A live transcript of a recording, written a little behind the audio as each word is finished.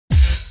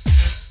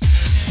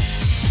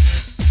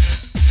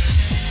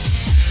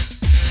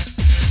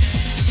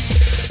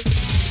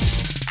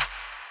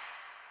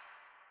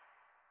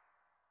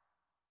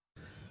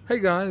Hey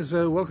guys,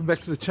 welcome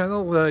back to the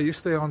channel.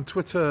 Yesterday on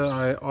Twitter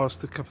I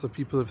asked a couple of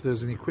people if there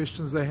was any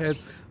questions they had.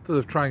 Thought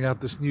of trying out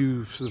this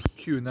new sort of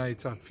Q&A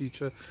type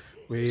feature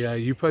where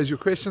you pose your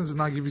questions and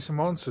I give you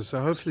some answers.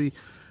 So hopefully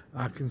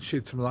I can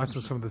shed some light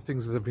on some of the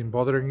things that have been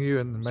bothering you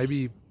and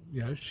maybe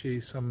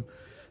share something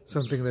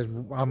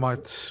that I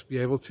might be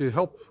able to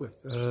help with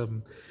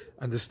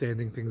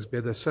understanding things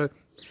better. So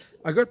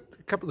I got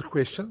a couple of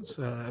questions,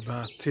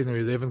 about 10 or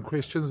 11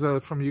 questions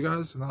from you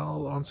guys, and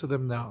I'll answer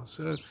them now.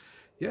 So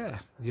yeah,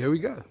 here we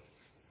go.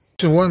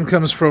 Question one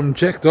comes from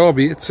Jack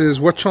Darby. It says,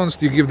 what chance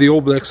do you give the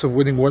All Blacks of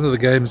winning one of the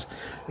games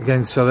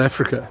against South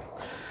Africa?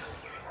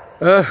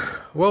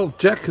 Well,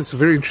 Jack, it's a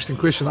very interesting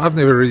question. I've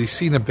never really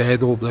seen a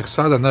bad All Black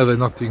side. I know they're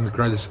not doing the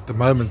greatest at the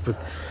moment,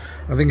 but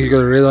I think you've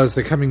got to realise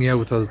they're coming here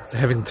with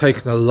having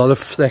taken a lot of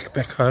flack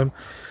back home,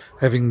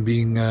 having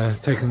been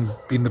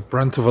the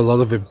brunt of a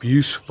lot of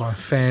abuse by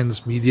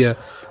fans, media,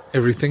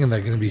 everything, and they're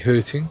going to be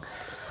hurting.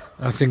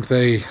 I think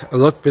they're a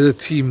lot better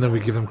team than we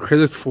give them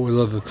credit for a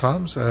lot of the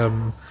times.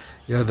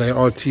 They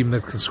are a team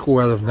that can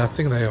score out of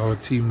nothing. They are a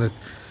team that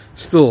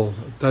still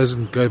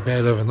doesn't go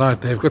bad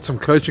overnight. They've got some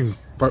coaching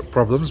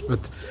problems,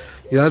 but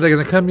they're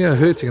going to come here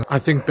hurting. I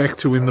think back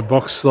to when the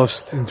Boks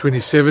lost in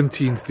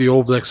 2017 to the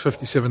All Blacks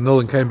 57-0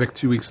 and came back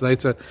 2 weeks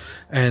later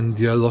and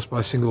lost by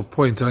a single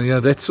point.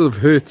 That sort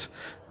of hurt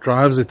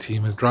drives the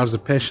team. It drives the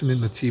passion in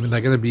the team, and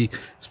they're going to be,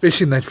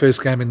 especially in that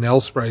first game in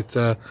Nelspruit,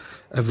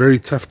 a very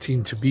tough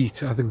team to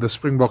beat. I think the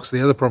Springboks,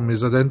 the other problem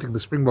is I don't think the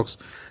Springboks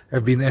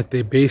have been at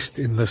their best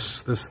in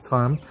this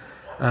time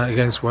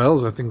against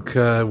Wales. I think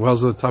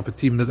Wales are the type of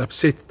team that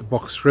upset the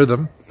Boks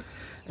rhythm,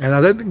 and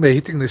I don't think they're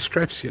hitting their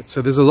straps yet.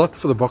 So there's a lot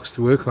for the Boks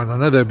to work on. I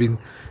know they've been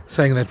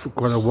saying that for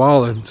quite a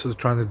while and sort of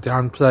trying to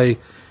downplay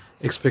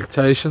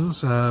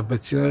expectations,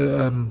 but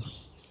the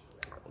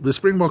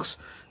Springboks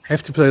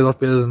have to play a lot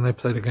better than they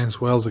played against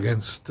Wales,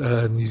 against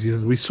New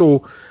Zealand. We saw,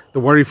 the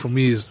worry for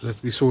me is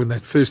that we saw in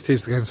that first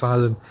test against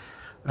Ireland,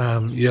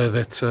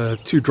 that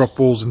 2 drop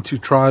balls and 2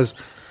 tries.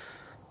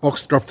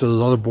 Boks dropped a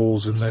lot of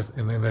balls in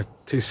that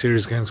test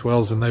series against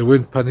Wales, and they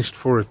weren't punished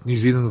for it. New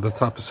Zealand are the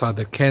type of side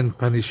that can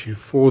punish you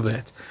for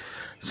that.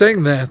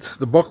 Saying that,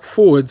 the Boks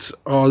forwards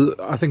are,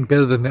 I think,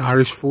 better than the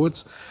Irish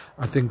forwards.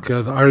 I think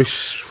the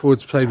Irish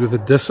forwards played with a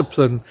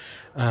discipline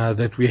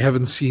that we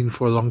haven't seen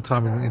for a long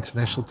time in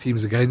international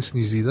teams against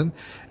New Zealand,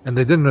 and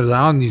they didn't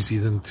allow New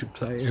Zealand to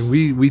play, and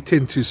we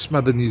tend to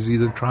smother New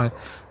Zealand, try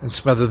and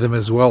smother them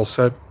as well.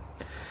 So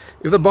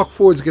if the Boks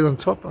forwards get on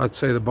top, I'd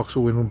say the Boks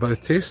will win on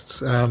both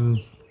tests.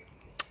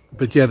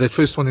 But yeah, that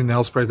first one in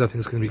Nelspruit I think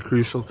is going to be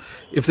crucial.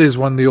 If there's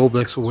one the All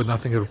Blacks will win, I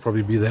think it'll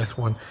probably be that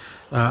one.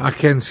 I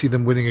can see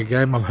them winning a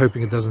game. I'm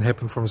hoping it doesn't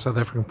happen from a South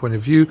African point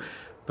of view,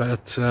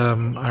 but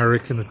I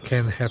reckon it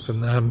can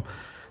happen.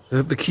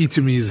 The key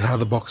to me is how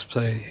the Boks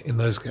play in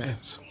those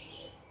games.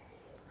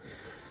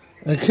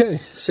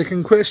 Okay,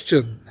 second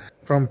question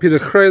from Peter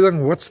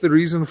Kreiling. What's the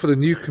reason for the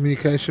new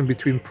communication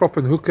between prop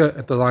and hooker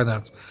at the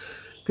lineouts?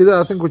 Peter,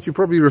 I think what you're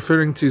probably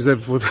referring to is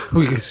that what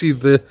we can see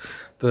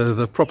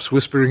the props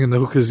whispering in the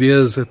hooker's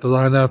ears at the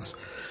lineouts.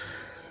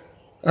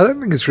 I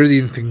don't think it's really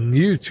anything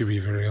new, to be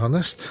very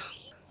honest.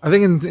 I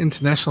think in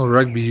international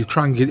rugby you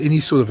try and get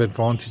any sort of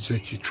advantage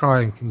that you try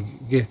and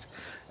can get,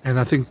 and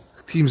I think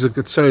teams have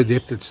got so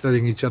adept at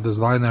studying each other's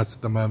lineouts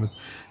at the moment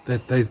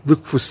that they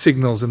look for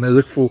signals and they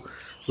look for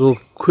little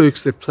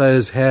quirks that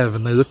players have,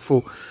 and they look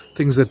for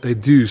things that they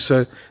do.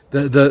 So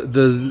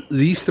the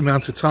least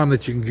amount of time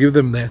that you can give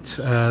them that,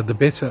 the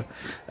better.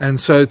 And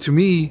so to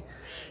me,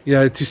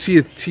 to see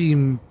a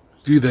team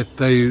do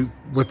that,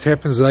 what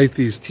happens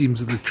lately is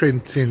the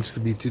trend tends to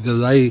be to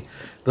delay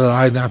the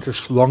line out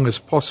as long as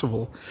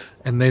possible,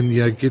 and then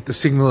get the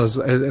signal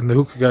and the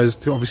hooker goes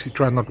to obviously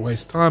try not to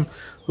waste time.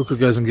 Hooker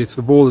goes and gets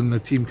the ball, and the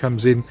team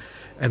comes in,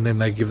 and then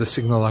they give the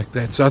signal like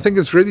that. So I think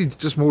it's really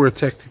just more a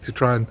tactic to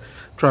try and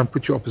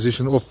put your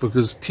opposition off,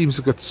 because teams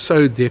have got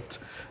so adept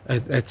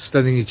at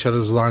studying each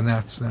other's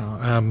lineouts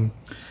now.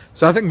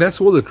 So I think that's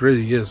all it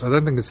really is. I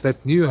don't think it's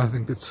that new. I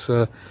think it's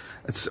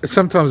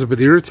sometimes a bit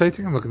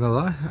irritating, I'm not going to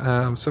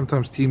lie.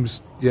 Sometimes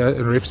teams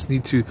and refs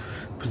need to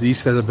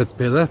police that a bit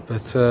better.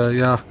 But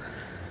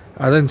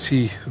I don't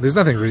see, there's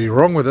nothing really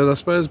wrong with it, I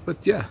suppose.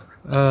 But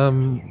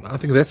I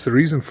think that's the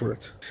reason for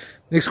it.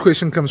 Next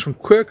question comes from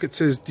Quirk. It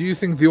says, do you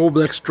think the All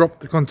Blacks dropped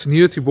the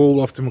continuity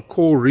ball after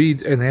McCall,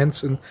 Reid and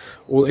Hansen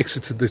all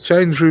exited the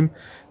change room?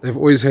 They've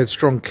always had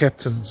strong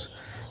captains.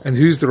 And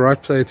who's the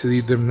right player to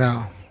lead them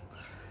now?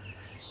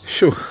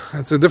 Sure,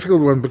 it's a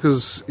difficult one,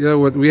 because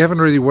we haven't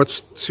really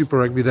watched Super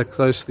Rugby that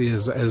closely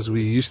as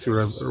we used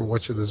to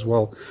watch it as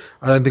well.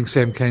 I don't think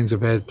Sam Cane's a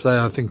bad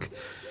player. I think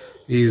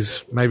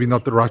he's maybe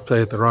not the right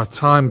player at the right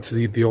time to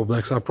lead the All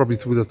Blacks. I probably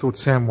would have thought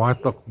Sam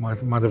Whitelock might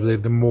have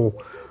led them more.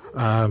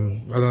 I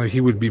don't know,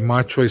 he would be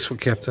my choice for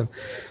captain.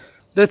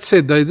 That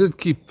said, they did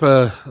keep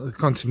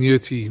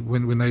continuity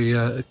when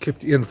they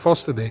kept Ian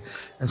Foster there,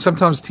 and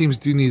sometimes teams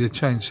do need a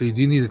change, so you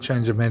do need a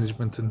change of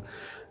management and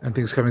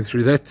things coming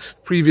through. That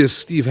previous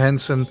Steve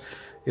Hansen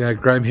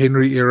Graham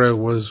Henry era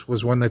was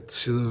one that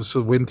sort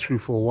of went through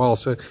for a while.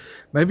 So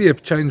maybe a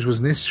change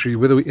was necessary.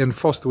 Whether Ian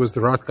Foster was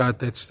the right guy at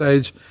that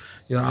stage,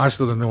 I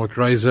still don't know what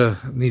Razor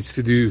needs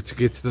to do to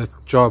get to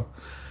that job.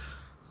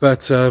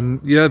 But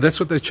that's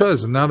what they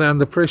chose, and now they're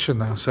under pressure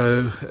now.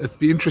 So it'd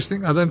be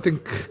interesting. I don't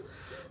think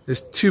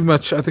there's too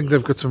much. I think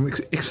they've got some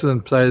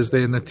excellent players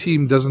there, and the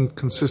team doesn't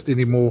consist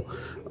anymore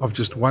of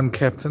just one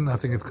captain. I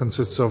think it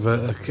consists of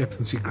a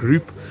captaincy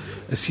group,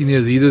 a senior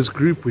leaders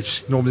group,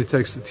 which normally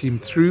takes the team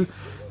through.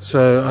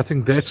 So I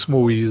think that's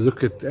more where you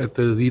look at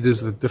the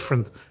leaders, the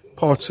different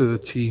parts of the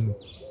team,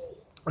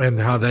 and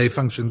how they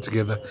function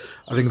together.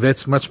 I think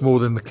that's much more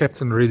than the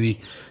captain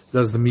really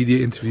does the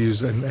media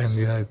interviews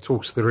and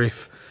talks to the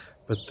ref.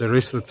 But the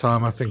rest of the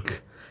time, I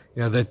think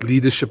that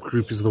leadership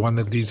group is the one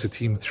that leads the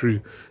team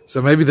through.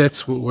 So maybe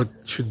that's what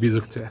should be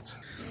looked at.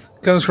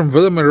 It comes from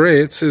Willem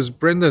Marais. It says,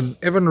 Brenden,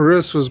 Evan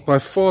Roos was by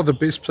far the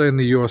best player in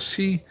the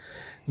URC.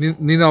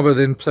 Ninaba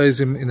then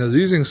plays him in a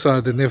losing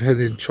side that never had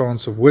any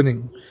chance of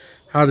winning.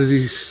 How does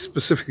he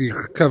specifically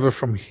recover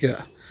from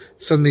here?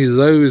 Suddenly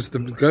Lowe is the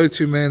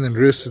go-to man and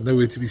Roos is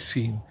nowhere to be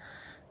seen.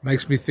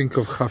 Makes me think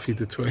of Khafi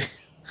de Toy.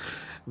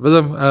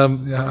 Willem,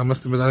 I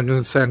must admit, I'm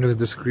going to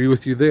disagree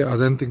with you there. I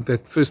don't think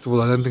that, first of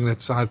all, I don't think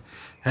that side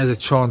had a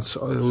chance,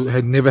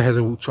 had never had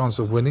a chance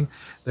of winning.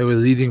 They were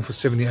leading for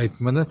 78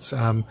 minutes.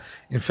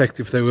 In fact,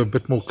 if they were a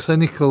bit more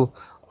clinical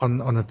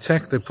on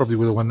attack, they probably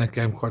would have won that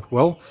game quite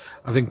well.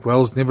 I think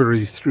Wales never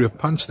really threw a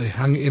punch. They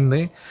hung in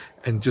there.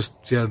 And just,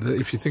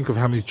 if you think of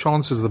how many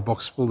chances the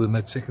Boks spilled in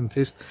that second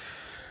test,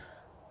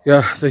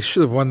 they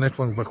should have won that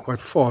one by quite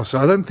far. So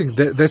I don't think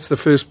that's the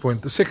first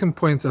point. The second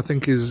point, I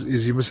think, is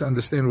you must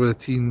understand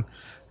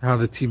how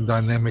the team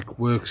dynamic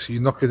works.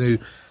 You're not going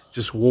to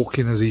just walk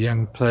in as a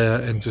young player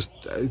and just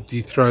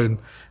dethrone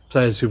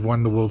players who've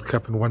won the World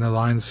Cup and won a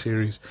Lions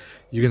series.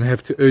 You're going to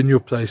have to earn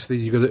your place there.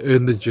 You've got to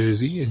earn the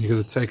jersey, and you've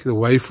got to take it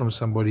away from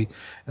somebody.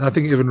 And I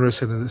think Evan Roos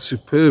had a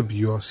superb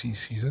URC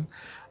season.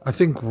 I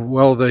think,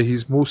 though,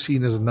 he's more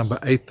seen as a number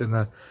 8 than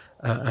a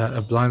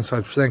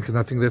blindside flank, and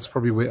I think that's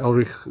probably where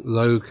Elrich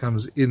Lowe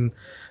comes in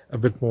a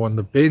bit more on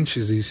the bench.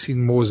 Is he's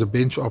seen more as a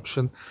bench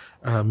option,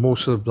 more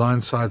sort of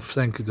blindside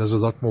flank. He does a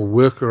lot more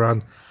work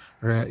around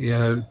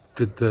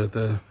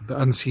the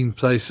unseen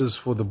places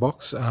for the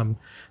box.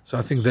 So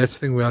I think that's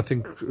the thing where I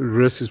think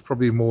Roos is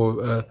probably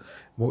more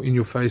in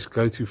your face,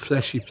 go to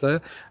flashy player.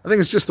 I think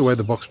it's just the way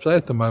the Boks play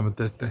at the moment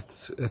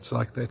that's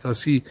like that. I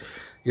see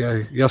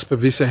Jasper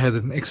Visser had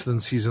an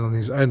excellent season on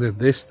his own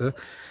at Leicester.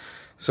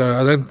 So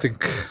I don't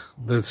think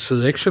the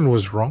selection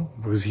was wrong,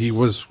 because he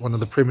was one of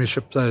the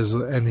Premiership players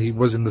and he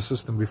was in the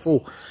system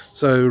before.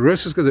 So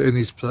Roos is going to earn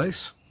his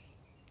place.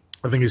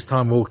 I think his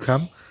time will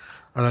come.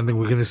 I don't think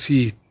we're going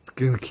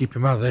to keep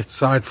him out of that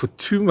side for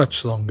too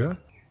much longer.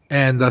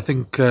 And I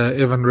think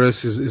Evan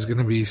Roos is going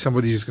to be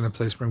somebody who's going to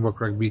play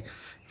Springbok rugby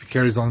if he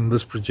carries on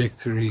this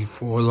trajectory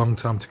for a long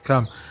time to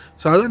come.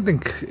 So I don't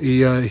think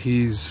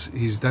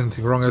he's done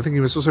anything wrong. I think he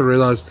must also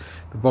realise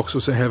the Boks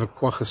also have a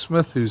Kwagga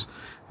Smith who's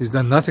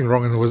done nothing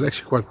wrong and was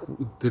actually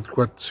did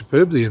quite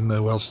superbly in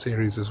the Welsh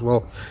series as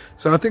well.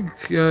 So I think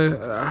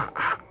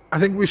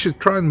we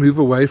should try and move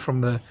away from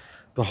the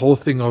whole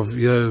thing of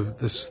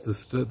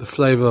the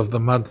flavour of the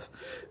month,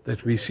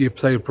 that we see a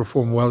player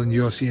perform well in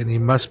URC and he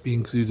must be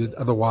included.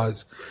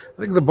 Otherwise, I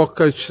think the Bok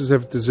coaches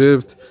have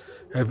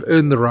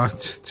earned the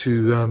right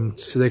to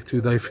select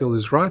who they feel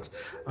is right.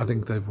 I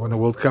think they've won a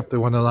World Cup, they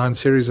won a Lions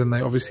series, and they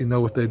obviously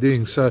know what they're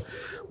doing. So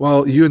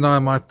while you and I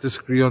might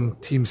disagree on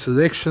team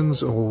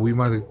selections, or we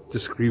might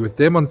disagree with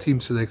them on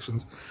team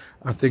selections,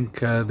 I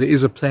think there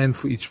is a plan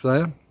for each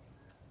player.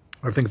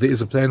 I think there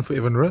is a plan for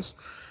Evan Roos.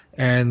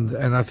 And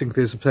I think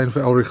there's a plan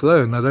for Elrich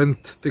Lowe, and I don't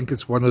think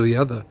it's one or the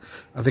other.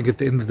 I think at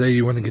the end of the day,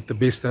 you want to get the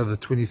best out of the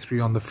 23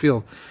 on the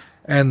field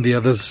and the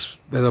others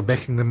that are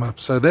backing them up.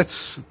 So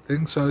that's the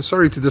thing. So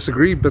sorry to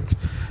disagree, but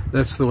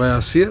that's the way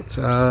I see it.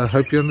 I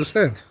hope you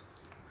understand.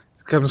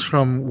 It comes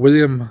from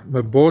William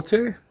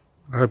Mabote.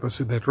 I hope I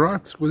said that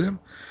right, William.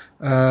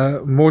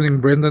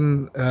 Morning,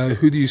 Brenden.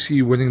 Who do you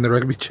see winning the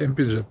rugby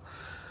championship?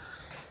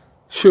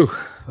 Sure,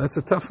 that's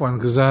a tough one,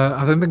 because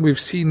I don't think we've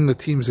seen the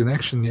teams in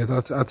action yet.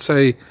 I'd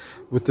say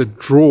with the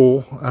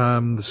draw,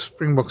 the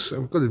Springboks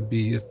have got to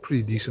be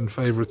pretty decent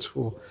favourites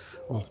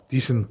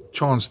decent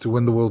chance to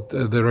win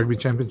the rugby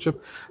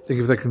championship. I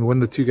think if they can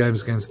win the 2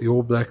 games against the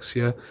All Blacks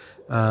here,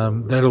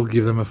 that'll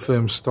give them a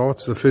firm start.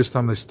 It's the first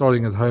time they're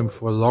starting at home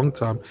for a long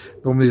time.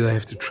 Normally they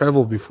have to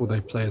travel before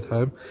they play at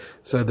home,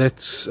 so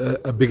that's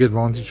a big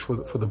advantage for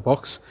the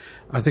Boks.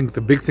 I think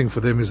the big thing for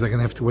them is they're going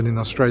to have to win in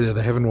Australia.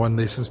 They haven't won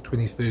there since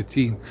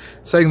 2013.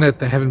 Saying that,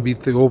 they haven't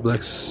beat the All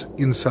Blacks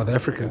in South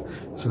Africa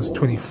since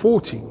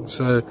 2014.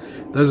 So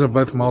those are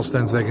both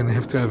milestones they're going to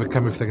have to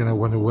overcome if they're going to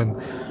want to win.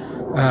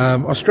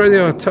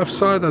 Australia are a tough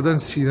side. I don't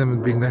see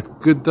them being that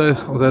good, though,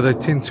 although they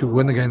tend to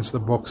win against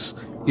the Boks,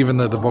 even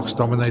though the Boks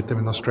dominate them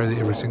in Australia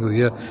every single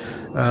year.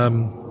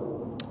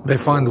 They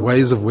find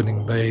ways of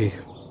winning.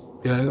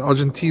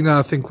 Argentina,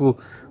 I think, will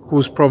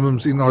cause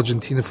problems in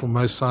Argentina for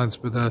most sides,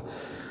 but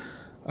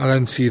I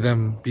don't see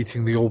them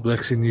beating the All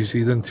Blacks in New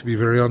Zealand, to be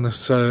very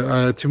honest.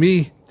 So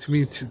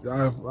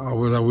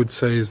what I would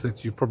say is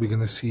that you're probably going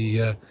to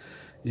see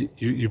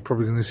you're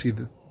probably going to see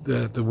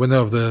the winner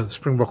of the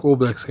Springbok All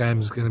Blacks game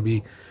is going to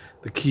be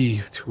the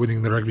key to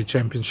winning the Rugby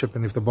Championship.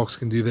 And if the Boks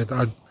can do that,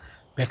 I'd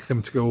back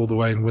them to go all the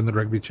way and win the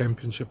Rugby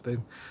Championship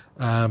then.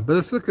 But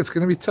it's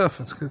going to be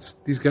tough.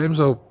 These games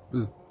are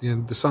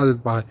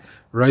decided by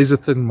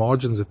razor-thin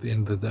margins at the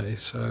end of the day.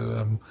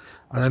 So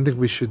I don't think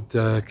we should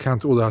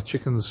count all our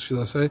chickens, should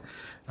I say.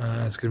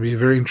 It's going to be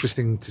very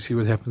interesting to see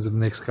what happens in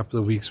the next couple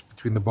of weeks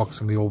between the Boks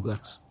and the All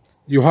Blacks.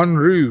 Johan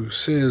Roo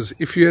says,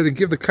 if you had to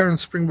give the current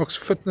Springboks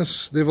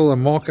fitness level a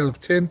mark out of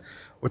 10,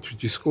 what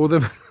would you score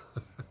them?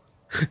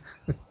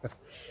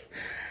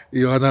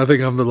 Johan, I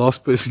think I'm the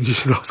last person you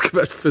should ask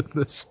about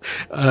fitness.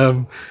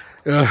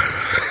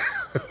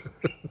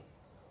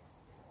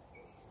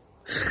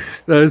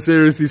 No,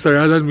 seriously, sorry,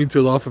 I don't mean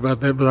to laugh about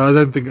that, but I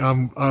don't think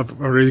I'm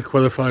really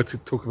qualified to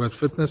talk about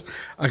fitness.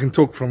 I can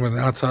talk from an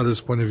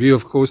outsider's point of view,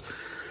 of course,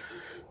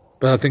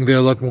 but I think there are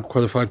a lot more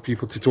qualified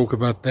people to talk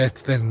about that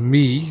than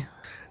me.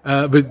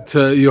 But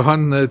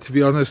Johan, to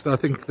be honest, I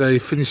think they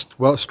finished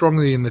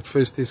strongly in that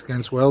first test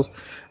against Wales.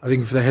 I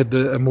think if they had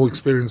a more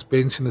experienced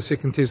bench in the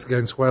second test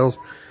against Wales,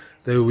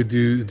 they would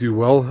do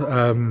well.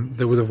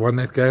 They would have won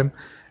that game.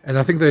 And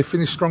I think they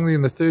finished strongly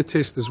in the third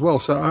test as well.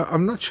 So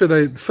I'm not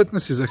sure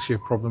fitness is actually a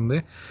problem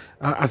there.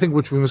 I think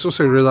what we must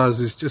also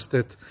realize is just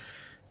that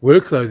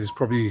workload is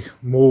probably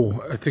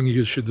more a thing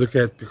you should look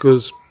at,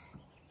 because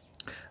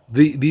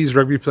these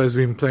rugby players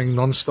have been playing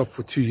non-stop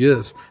for 2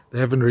 years. They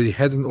haven't really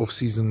had an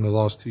off-season in the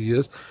last 2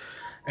 years.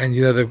 And,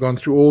 they've gone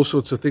through all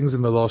sorts of things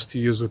in the last 2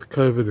 years with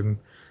COVID and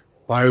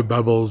bio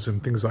bubbles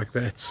and things like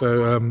that.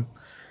 So,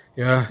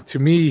 to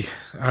me,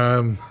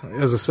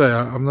 as I say,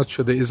 I'm not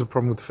sure there is a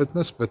problem with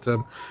fitness, but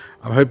I'm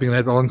hoping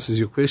that answers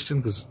your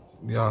question, because,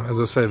 as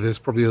I say, there's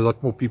probably a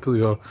lot more people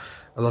who are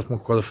a lot more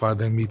qualified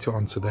than me to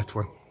answer that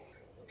one.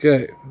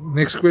 Okay,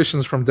 next question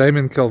is from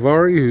Damien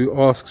Calvari,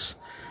 who asks,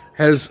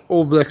 has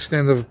All Black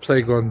standard of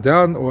play gone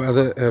down, or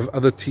have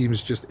other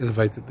teams just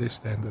elevated their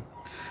standard?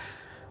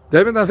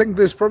 David, I think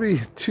there's probably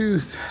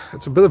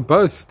it's a bit of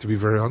both, to be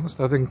very honest.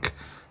 I think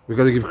we've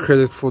got to give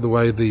credit for the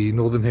way the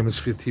Northern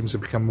Hemisphere teams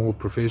have become more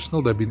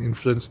professional. They've been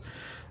influenced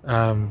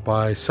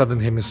by Southern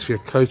Hemisphere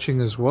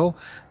coaching as well.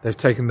 They've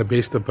taken the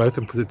best of both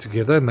and put it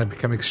together, and they've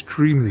become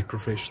extremely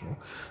professional.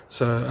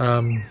 So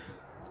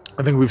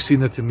I think we've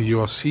seen it in the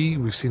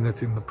URC, we've seen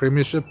it in the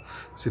Premiership,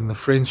 we've seen the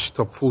French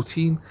top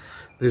 14.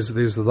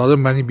 There's a lot of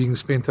money being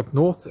spent up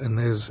north, and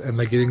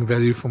they're getting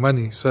value for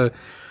money. So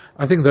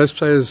I think those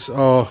players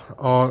are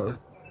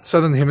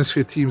Southern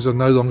Hemisphere teams are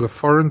no longer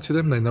foreign to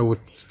them. They know what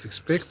to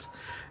expect,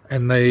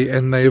 and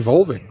they're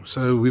evolving.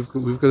 So we've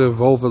got to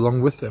evolve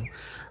along with them.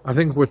 I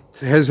think what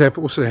has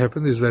also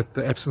happened is that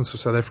the absence of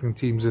South African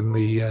teams in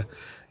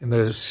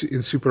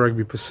Super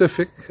Rugby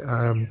Pacific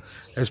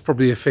has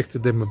probably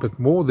affected them a bit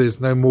more.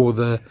 There's no more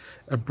the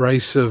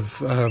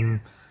abrasive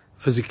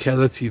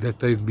physicality that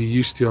they'd be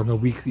used to on a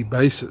weekly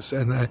basis,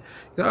 and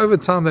over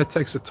time that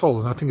takes a toll,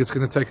 and I think it's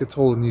going to take a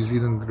toll in New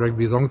Zealand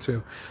rugby long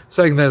term.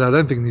 Saying that, I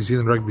don't think New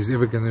Zealand rugby is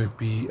ever going to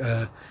be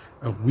a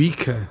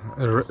weaker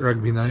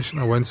rugby nation.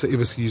 I won't ever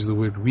use the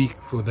word weak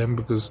for them,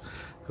 because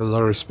I've got a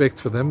lot of respect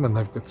for them, and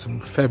they've got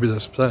some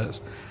fabulous players.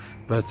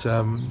 But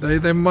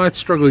they might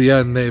struggle here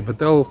and there, but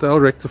they'll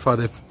rectify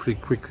that pretty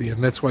quickly,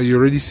 and that's why you're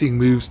already seeing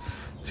moves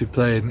to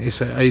play an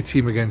SA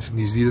team against a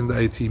New Zealand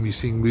A team. You're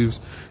seeing moves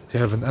to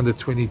have an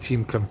under-20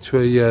 team come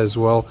tour here as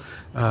well,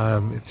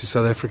 to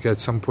South Africa at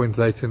some point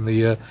later in the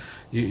year.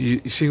 You're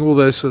seeing all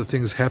those sort of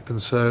things happen.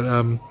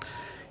 So,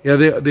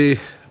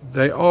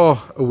 they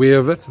are aware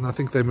of it, and I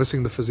think they're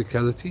missing the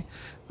physicality.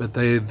 But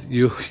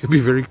you'll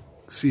be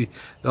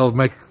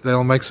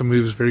they'll make some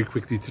moves very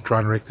quickly to try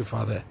and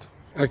rectify that.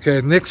 Okay,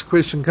 next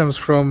question comes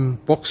from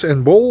Box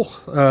and Ball.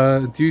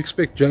 Do you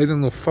expect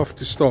Jaden or Faf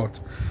to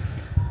start?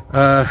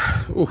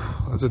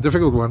 That's a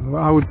difficult one.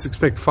 I would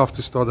expect Faf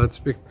to start. I'd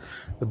expect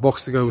the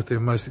Boks to go with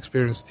their most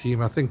experienced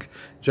team. I think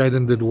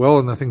Jaden did well,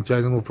 and I think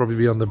Jaden will probably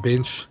be on the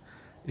bench,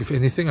 if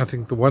anything. I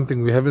think the one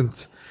thing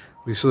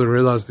we sort of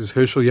realised is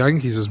Herschel Young.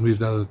 He's just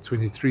moved out of the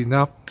 23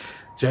 now.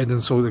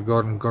 Jaden's sort of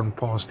gone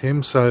past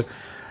him. So,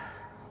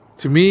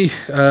 to me,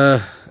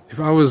 if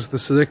I was the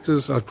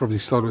selectors, I'd probably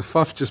start with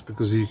Faf, just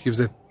because he gives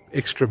that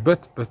extra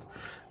bit, but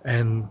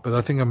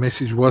I think a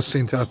message was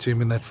sent out to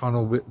him in that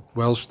final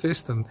Welsh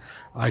test, and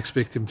I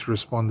expect him to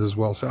respond as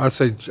well. So I'd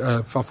say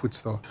Faf would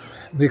start.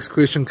 Next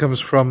question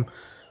comes from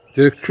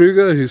Dirk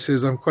Kruger, who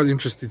says, I'm quite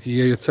interested to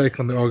hear your take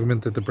on the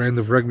argument that the brand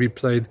of rugby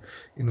played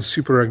in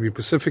Super Rugby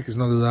Pacific is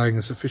not allowing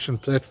a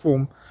sufficient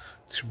platform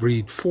to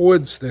breed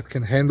forwards that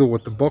can handle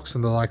what the Boks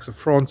and the likes of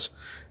France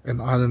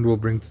and Ireland will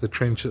bring to the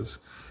trenches.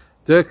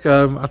 Dirk,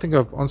 I think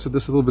I've answered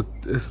this a little bit.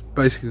 It's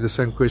basically the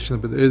same question a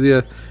bit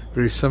earlier,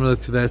 very similar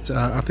to that.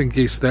 I think,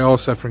 yes, they are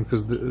suffering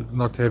because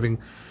not having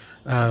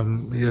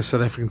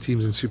South African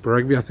teams in Super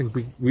Rugby. I think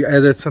we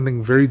added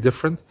something very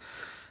different.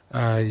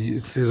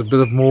 There's a bit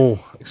of more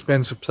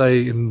expansive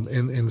play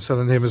in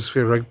Southern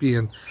Hemisphere rugby,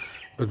 and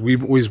but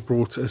we've always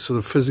brought a sort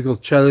of physical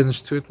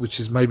challenge to it, which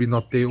is maybe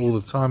not there all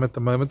the time at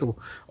the moment, or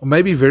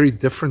maybe very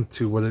different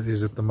to what it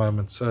is at the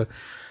moment. So,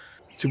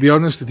 to be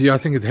honest with you, I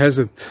think it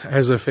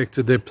has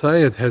affected their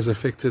play. It has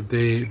affected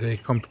their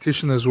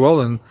competition as well,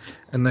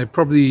 and they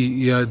probably,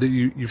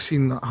 you've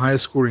seen higher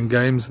scoring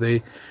games.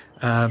 They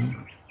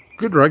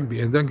good rugby,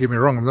 and don't get me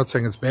wrong, I'm not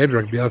saying it's bad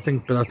rugby. I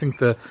think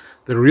the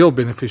real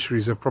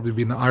beneficiaries have probably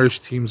been the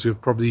Irish teams, who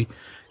have probably,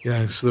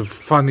 sort of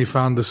finally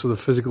found the sort of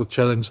physical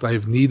challenge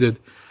they've needed,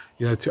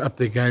 to up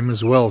their game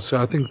as well.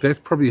 So I think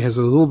that probably has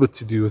a little bit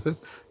to do with it.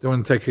 Don't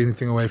want to take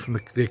anything away from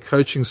their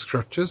coaching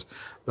structures,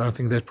 but I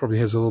think that probably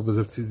has a little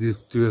bit to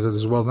do with it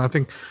as well. And I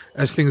think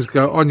as things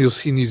go on, you'll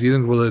see New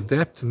Zealand will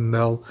adapt, and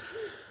they'll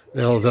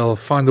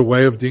find a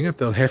way of doing it.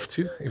 They'll have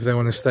to, if they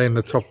want to stay in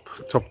the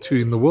top two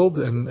in the world,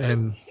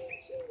 and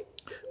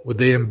with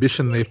their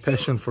ambition, their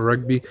passion for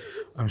rugby,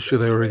 I'm sure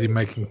they're already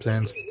making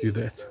plans to do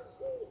that.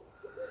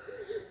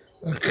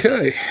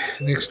 Okay,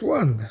 next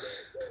one.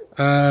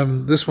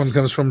 This one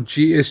comes from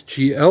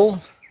GSGL.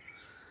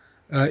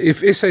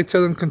 If SA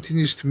talent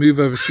continues to move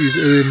overseas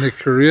early in their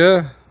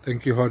career,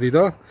 thank you,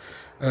 Hadida,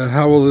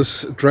 how will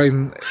this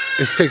drain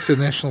affect the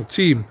national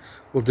team?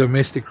 Will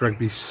domestic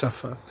rugby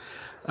suffer?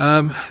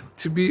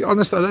 To be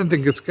honest, I don't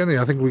think it's going to.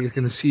 I think we're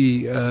going to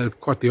see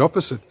quite the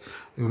opposite.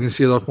 We're going to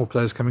see a lot more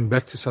players coming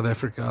back to South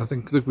Africa. I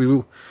think, look,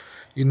 you're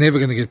never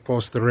going to get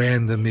past the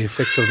rand and the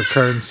effect of the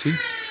currency.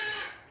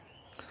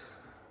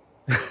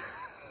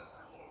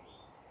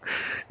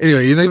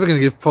 Anyway, you're never going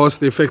to get past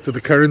the effect of the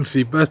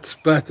currency, but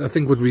I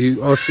think what we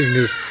are seeing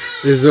is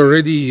there's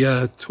already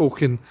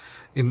talk in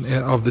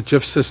of the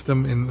GIF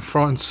system in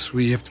France.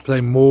 We have to play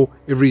more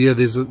every year.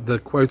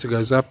 The quota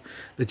goes up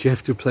that you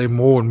have to play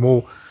more and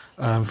more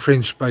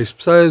French-based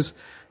players,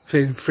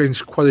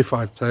 French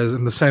qualified players,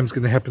 and the same is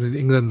going to happen in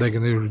England. They're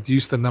going to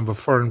reduce the number of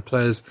foreign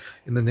players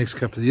in the next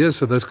couple of years,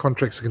 so those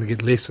contracts are going to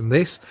get less and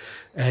less,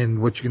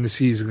 and what you're going to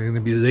see is going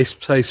to be less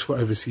place for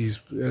overseas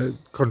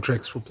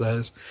contracts for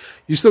players.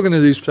 You're still going to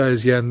lose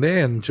players here and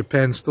there, and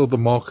Japan's still the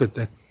market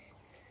that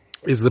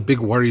is the big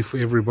worry for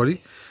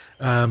everybody,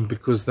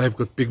 because they've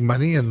got big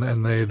money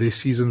and their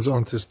seasons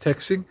aren't as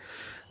taxing.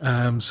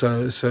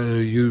 So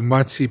you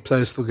might see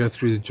players still go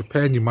through to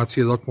Japan. You might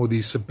see a lot more of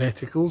these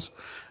sabbaticals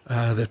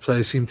that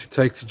players seem to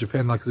take to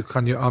Japan, like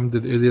Lukanyo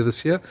did earlier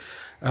this year.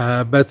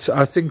 But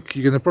I think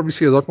you're going to probably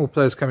see a lot more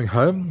players coming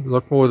home, a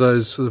lot more of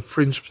those sort of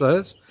fringe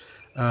players,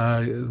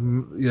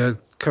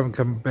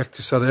 come back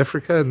to South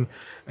Africa,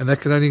 and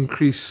that can only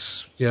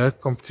increase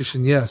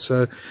competition here.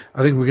 So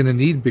I think we're going to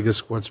need bigger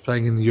squads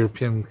playing in the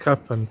European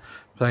Cup and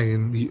playing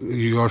in the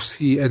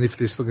URC, and if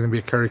there's still going to be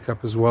a Currie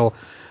Cup as well.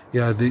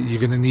 You're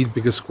going to need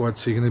bigger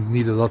squads, so you're going to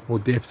need a lot more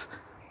depth.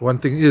 One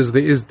thing is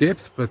there is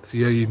depth, but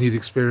you need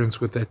experience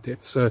with that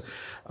depth. So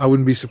I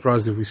wouldn't be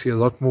surprised if we see a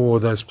lot more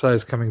of those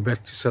players coming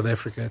back to South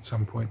Africa at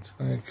some point.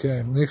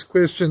 Okay, next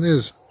question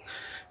is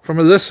from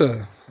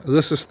Alyssa.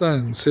 Alyssa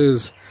Stone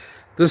says,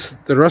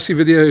 the Rossi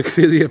video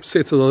clearly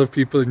upset a lot of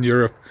people in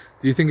Europe.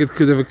 Do you think it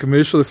could have a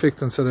commercial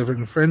effect on South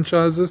African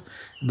franchises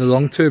in the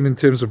long term in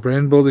terms of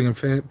brand building and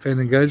fan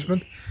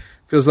engagement?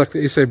 Feels like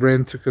the SA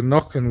brand took a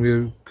knock,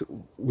 and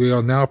we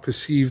are now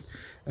perceived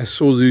as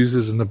sore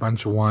losers and a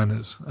bunch of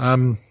whiners.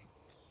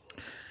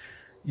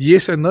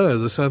 Yes and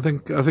no. I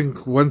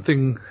think one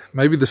thing,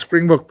 maybe the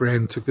Springbok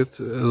brand took it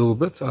a little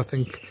bit. I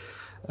think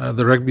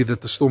the rugby that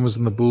the Stormers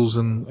and the Bulls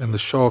and the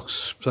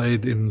Sharks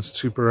played in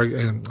Super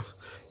Rugby and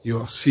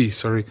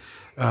URC,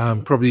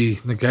 probably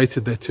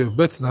negated that to a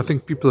bit, and I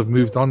think people have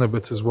moved on a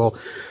bit as well.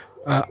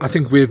 I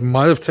think where it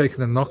might have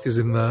taken a knock is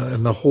in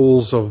the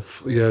halls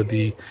of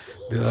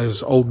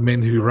those old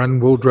men who run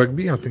World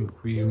Rugby. I think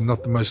we're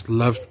not the most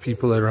loved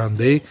people around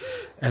there,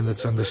 and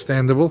it's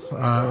understandable.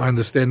 I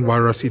understand why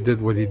Rossi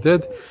did what he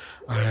did.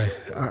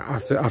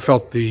 I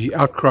felt the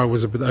outcry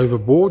was a bit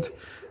overboard,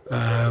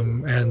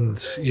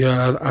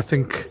 I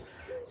think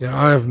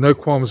I have no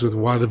qualms with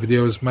why the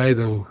video was made,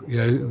 or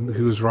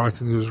who was right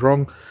and who was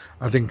wrong.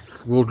 I think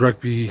World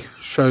Rugby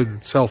showed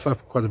itself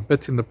up quite a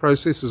bit in the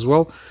process as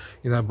well,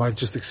 by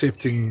just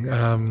accepting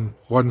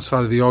one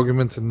side of the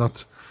argument and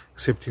not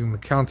accepting the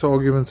counter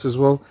arguments as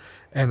well.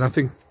 And I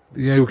think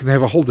we can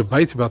have a whole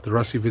debate about the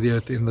Rossi video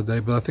at the end of the day,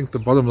 but I think the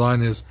bottom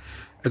line is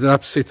it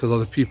upset a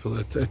lot of people.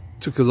 It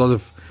took a lot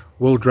of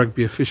World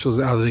Rugby officials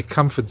out of their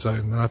comfort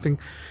zone. And I think,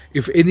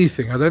 if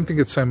anything, I don't think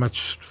it's so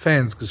much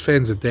fans, because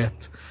fans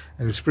adapt,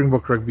 and the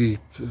Springbok rugby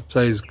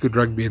plays good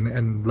rugby,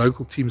 and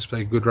local teams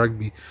play good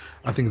rugby.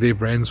 I think their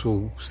brands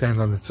will stand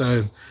on its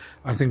own.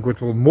 I think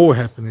what will more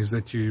happen is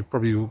that you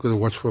probably will got to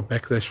watch for a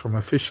backlash from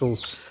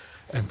officials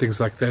and things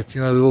like that,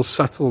 little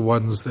subtle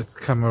ones that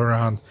come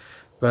around.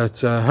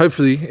 But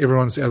hopefully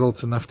everyone's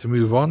adult enough to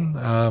move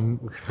on.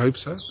 We hope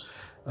so.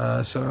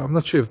 So I'm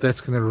not sure if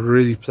that's going to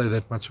really play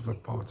that much of a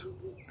part.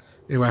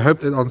 Anyway, I hope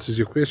that answers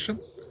your question.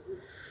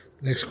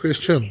 Next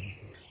question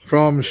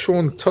from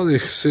Sean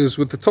Tolich says,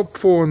 with the top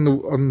four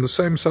on the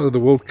same side of the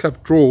World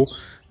Cup draw,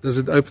 does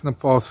it open a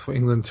path for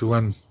England to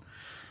win?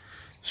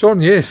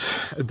 Sean,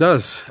 yes, it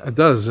does. It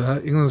does.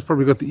 England's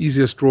probably got the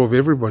easiest draw of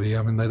everybody.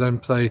 I mean, they don't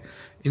play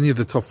any of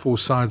the top four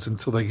sides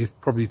until they get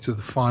probably to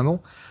the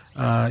final.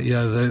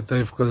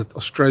 They've got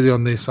Australia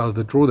on their side of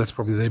the draw. That's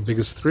probably their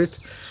biggest threat.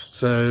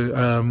 So,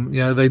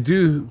 they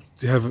do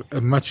have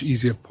a much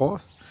easier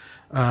path.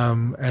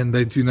 And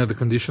they do know the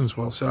conditions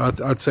well. So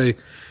I'd say,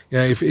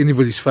 if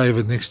anybody's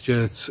favoured next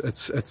year,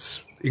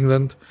 it's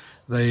England.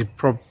 They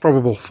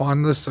probable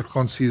finalists. I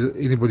can't see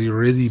anybody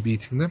really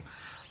beating them.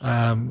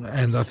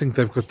 And I think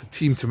they've got the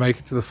team to make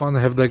it to the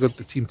final. Have they got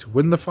the team to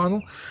win the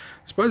final?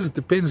 I suppose it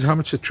depends how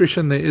much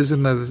attrition there is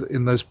in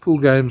those pool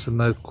games and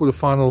the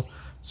quarterfinal,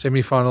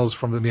 semi-finals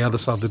from the other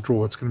side of the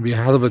draw. It's going to be a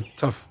hell of a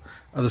tough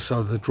other side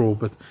of the draw.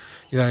 But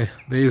there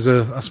is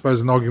I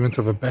suppose, an argument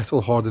of a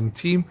battle-hardened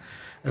team.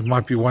 It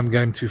might be one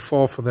game too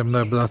far for them,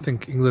 though, but I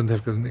think England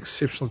have got an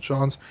exceptional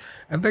chance.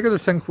 And they're going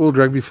to thank World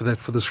Rugby for that,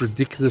 for this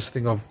ridiculous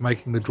thing of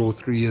making the draw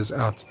 3 years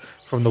out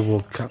from the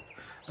World Cup.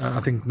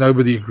 I think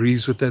nobody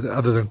agrees with that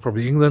other than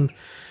probably England.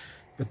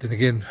 But then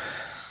again,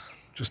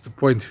 just the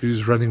point,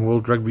 who's running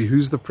World Rugby?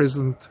 Who's the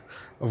president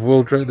of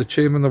the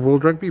chairman of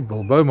World Rugby?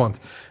 Bill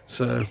Beaumont.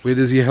 So where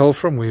does he hail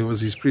from? Where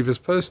was his previous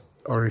post?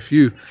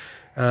 RFU.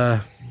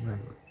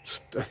 It's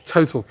a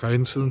total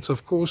coincidence,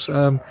 of course.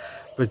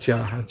 But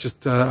yeah,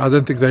 I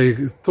don't think they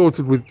thought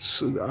it would.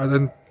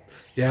 I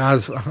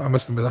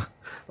must admit,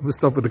 I must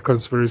stop with the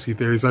conspiracy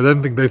theories. I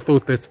don't think they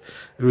thought that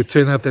it would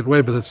turn out that way,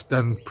 but it's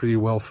done pretty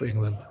well for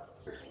England.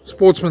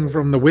 Sportsman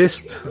from the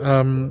West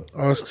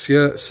asks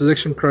here,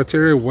 selection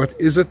criteria, what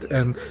is it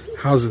and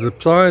how's it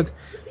applied?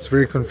 It's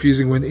very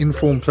confusing when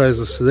in-form players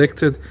are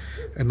selected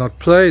and not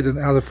played, and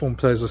out-of-form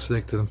players are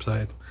selected and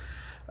played.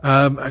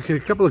 Okay, a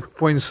couple of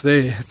points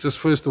there. Just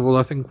first of all,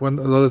 I think a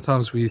lot of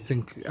times we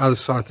think out of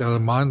sight, out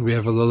of mind. We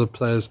have a lot of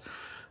players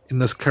in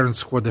this current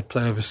squad that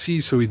play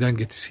overseas, so we don't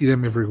get to see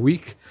them every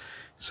week.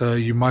 So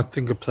you might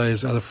think a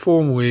player's out of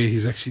form, where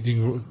he's actually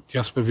doing.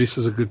 Jasper Wiss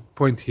is a good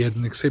point. He had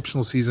an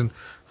exceptional season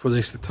for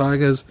Leicester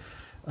Tigers.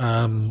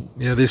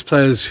 There's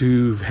players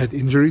who've had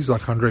injuries,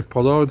 like Andre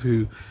Pollard,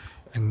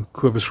 and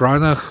Kobus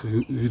Reinach,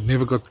 who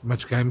never got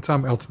much game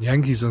time. Elton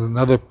Yankees is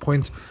another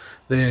point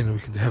there, and we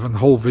could have a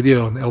whole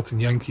video on Elton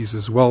Yankees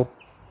as well.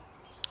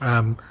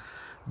 But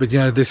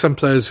there's some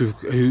players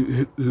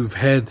who've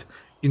had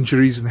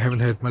injuries and haven't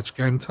had much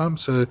game time.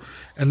 So,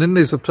 and then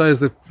there's the players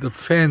that the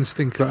fans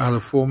think are out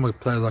of form. A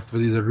player like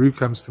Willie Leroux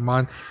comes to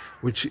mind,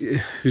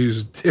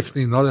 who's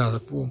definitely not out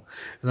of form.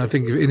 And I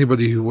think if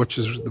anybody who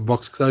watches the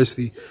box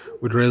closely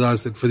would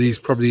realise that Willie's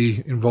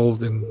probably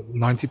involved in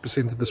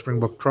 90% of the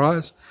Springbok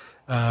tries.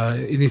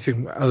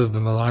 Anything other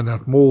than the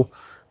line-out maul,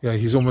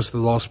 he's almost the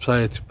last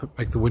player to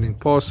make the winning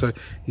pass. So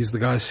he's the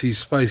guy who sees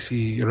space.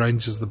 He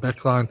arranges the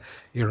back line.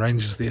 He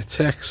arranges the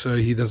attack. So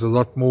he does a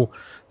lot more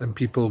than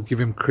people give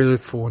him credit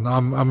for. And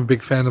I'm a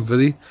big fan of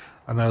Willie.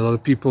 I know a lot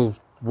of people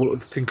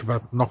think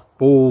about knocked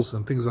balls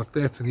and things like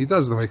that, and he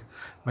does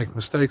make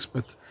mistakes.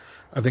 But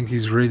I think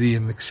he's really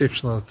an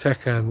exceptional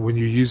attacker. And when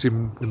you use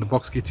him, when the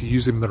Boks get to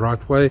use him the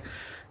right way,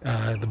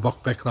 the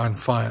Bok back line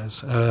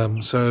fires.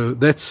 So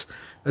that's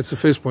the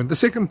first point. The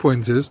second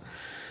point is,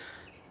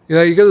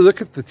 you got to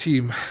look at the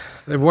team.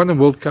 They've won the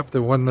World Cup. They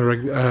won the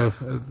rugby.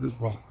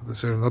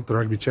 Not the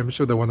Rugby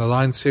Championship. They won the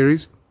Lions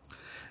Series,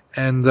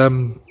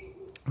 and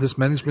this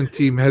management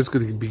team has got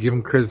to be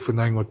given credit for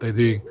knowing what they're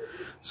doing.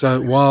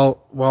 So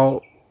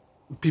while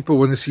people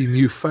want to see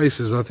new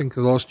faces, I think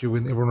last year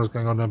when everyone was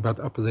going on about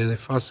Apelele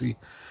Fassi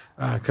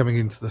coming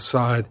into the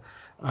side,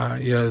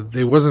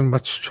 there wasn't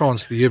much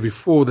chance. The year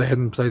before they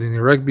hadn't played any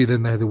rugby,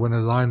 then they had to win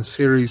a Lions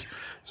Series,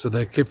 so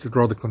they kept it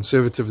rather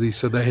conservatively.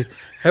 So they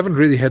haven't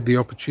really had the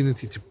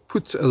opportunity to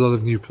put a lot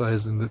of new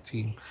players in the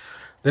team.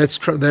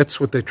 That's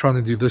what they're trying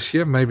to do this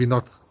year. Maybe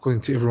not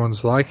according to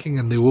everyone's liking,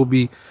 and there will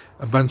be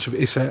a bunch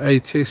of SAA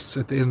tests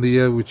at the end of the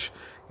year, which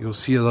you'll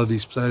see a lot of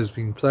these players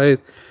being played.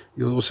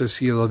 You'll also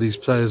see a lot of these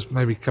players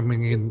maybe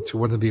coming into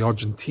one of the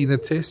Argentina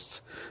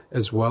tests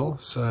as well.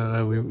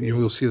 So you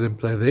will see them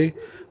play there.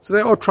 So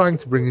they are trying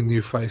to bring in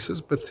new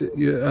faces, but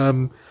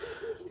the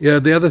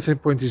other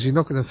point is you're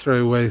not going to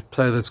throw away a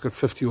player that's got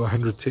 50 or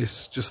 100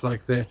 tests just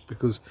like that,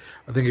 because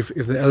I think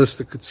if the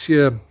Alistair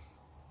Coetzee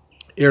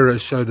era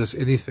showed us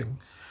anything,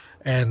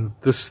 and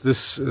this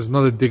is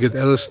not a dig at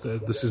Alistair,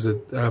 this is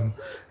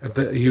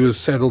he was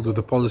saddled with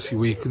a policy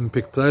where he couldn't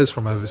pick players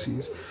from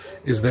overseas,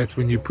 is that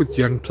when you put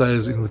young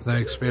players in with no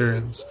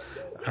experience,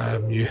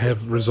 you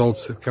have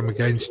results that come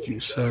against you.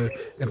 So,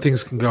 and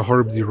things can go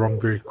horribly wrong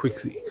very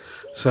quickly.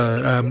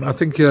 So I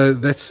think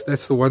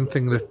that's the one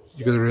thing that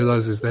you got to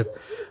realize, is that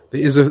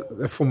there is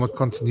a form of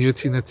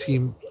continuity in a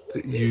team.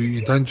 That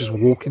you don't just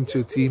walk into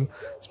a team,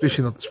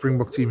 especially not the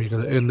Springbok team. You've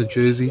got to earn the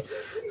jersey.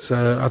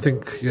 So I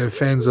think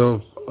fans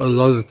are a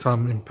lot of the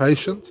time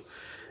impatient,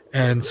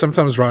 and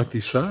sometimes rightly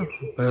so.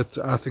 But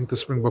I think the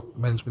Springbok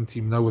management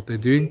team know what they're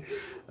doing.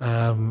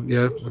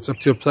 It's up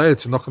to a player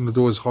to knock on the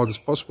door as hard as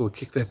possible, to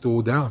kick that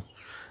door down.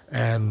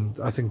 And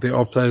I think there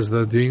are players that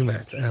are doing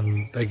that,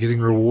 and they're getting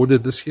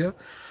rewarded this year.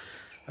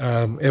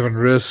 Evan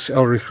Roos,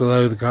 Elric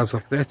Rouleau, the guys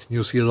like that, and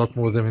you'll see a lot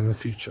more of them in the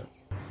future.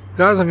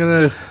 Guys, I'm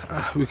gonna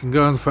we can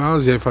go on for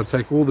hours here if I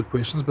take all the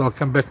questions, but I'll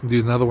come back and do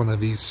another one of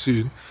these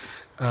soon.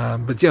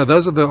 But yeah,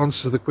 those are the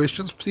answers to the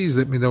questions. Please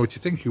let me know what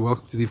you think. You're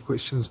welcome to leave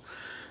questions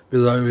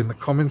below in the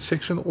comments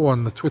section or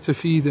on the Twitter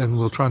feed, and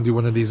we'll try and do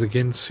one of these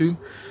again soon.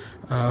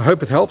 I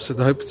hope it helps.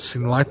 I hope it's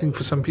enlightening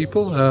for some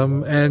people.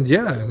 And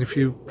yeah, and if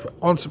you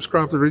aren't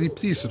subscribed already,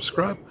 please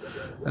subscribe.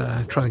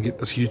 Trying to get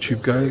this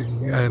YouTube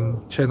going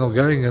and channel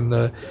going,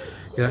 and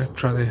yeah,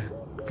 trying to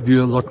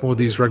do a lot more of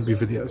these rugby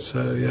videos.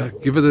 So yeah,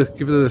 give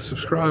it a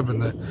subscribe,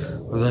 and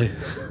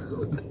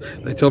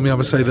they tell me I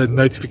must say the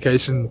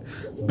notification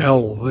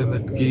bell,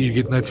 then you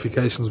get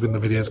notifications when the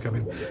videos come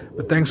in.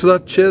 But thanks a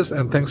lot, cheers,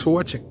 and thanks for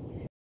watching.